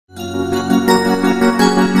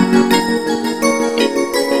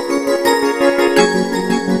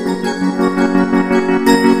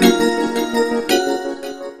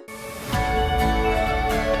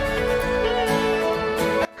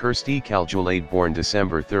Kersti Kaljulaid, born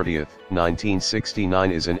December 30,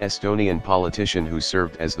 1969, is an Estonian politician who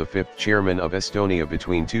served as the fifth chairman of Estonia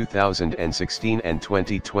between 2016 and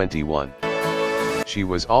 2021. She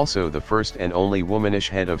was also the first and only womanish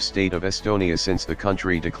head of state of Estonia since the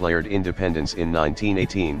country declared independence in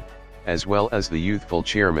 1918, as well as the youthful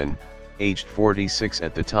chairman, aged 46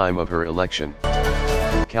 at the time of her election.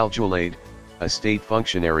 Kaljulaid, a state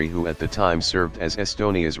functionary who at the time served as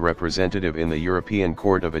Estonia's representative in the European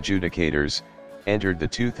Court of Adjudicators, entered the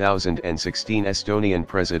 2016 Estonian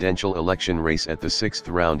presidential election race at the sixth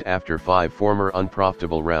round after 5 former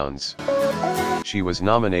unprofitable rounds. She was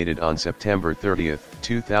nominated on September 30,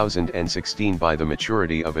 2016 by the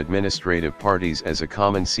majority of administrative parties as a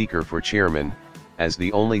common seeker for chairman, as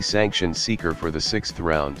the only sanctioned seeker for the sixth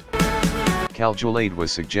round. Kaljulaid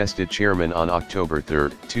was suggested chairman on October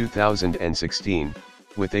 3, 2016,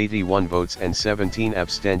 with 81 votes and 17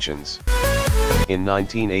 abstentions. In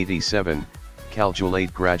 1987,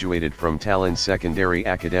 Kaljulaid graduated from Tallinn Secondary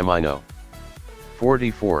Academy No.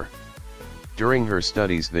 44. During her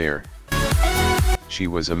studies there, she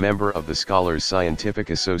was a member of the Scholars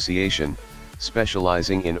Scientific Association,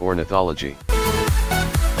 specializing in ornithology.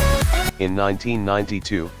 In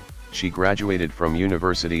 1992, she graduated from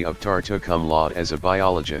University of Tartu cum laude as a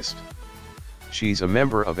biologist. She's a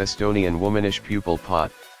member of Estonian Womanish Pupil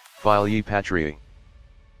Pot, Filii Patriae.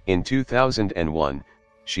 In 2001,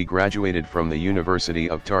 she graduated from the University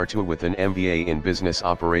of Tartu with an MBA in Business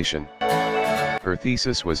Operation. Her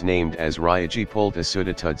thesis was named as Riigi Polta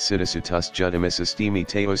Sudatud Sidasutus Judimisystemi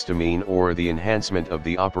Teostamine, or the enhancement of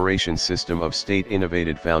the operation system of state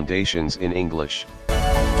innovated foundations in English.